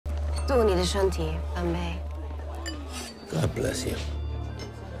祝你的身体很美。 God bless you.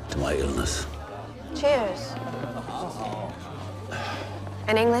 To my illness. Cheers.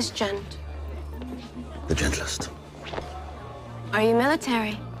 An English gent. The gentlest. Are you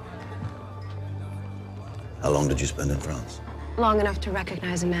military? How long did you spend in France? Long enough to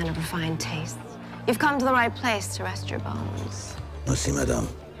recognize a man of refined tastes. You've come to the right place to rest your bones. Merci, madame,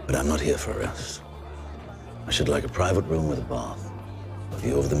 but I'm not here for rest. I should like a private room with a bath, a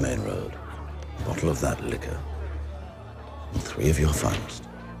view of the main road, a bottle of that liquor, and 3 of your finest.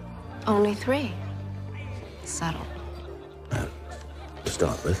 Only 3. Settled. Now, to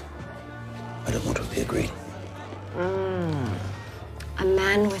start with, I don't want to appear greedy. A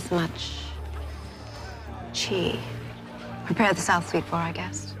man with much chi. Prepare the South Suite for our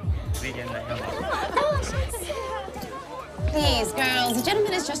guest. Please, girls, the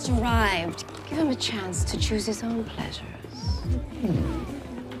gentleman has just arrived. Give him a chance to choose his own pleasures.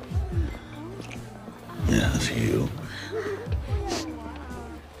 Yes, you.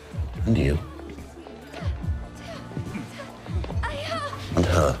 And you. And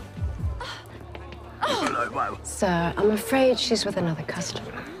her. Sir, I'm afraid she's with another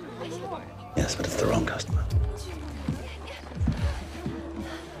customer. Yes, but it's the wrong customer.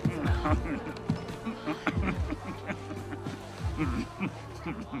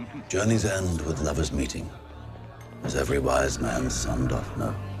 Journeys end with lovers meeting, as every wise man's son doth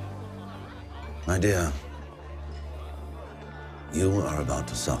know. My dear, you are about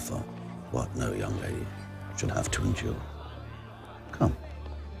to suffer what no young lady should have to endure. Come.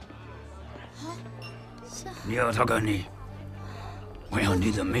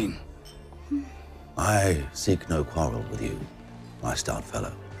 I seek no quarrel with you, my stout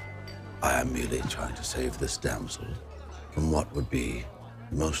fellow. I am merely trying to save this damsel from what would be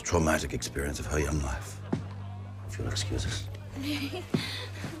the most traumatic experience of her young life. If you'll excuse us.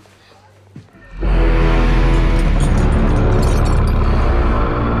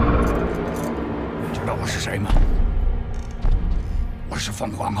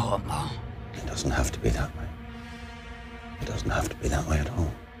 It doesn't have to be that way. It doesn't have to be that way at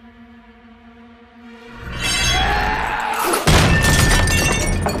all.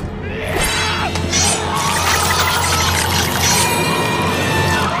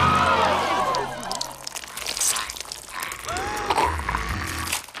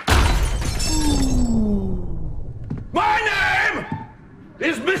 My name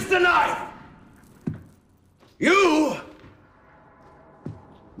is Mr. Knife. You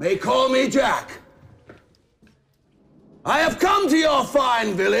may call me Jack. I have come to your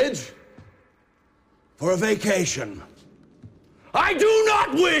fine village for a vacation. I do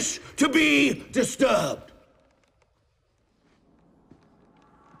not wish to be disturbed.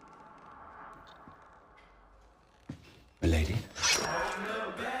 Milady?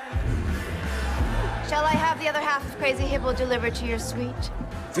 Shall I have the other half of Crazy Hippo delivered to your suite?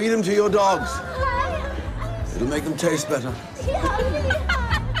 Feed them to your dogs. It'll make them taste better.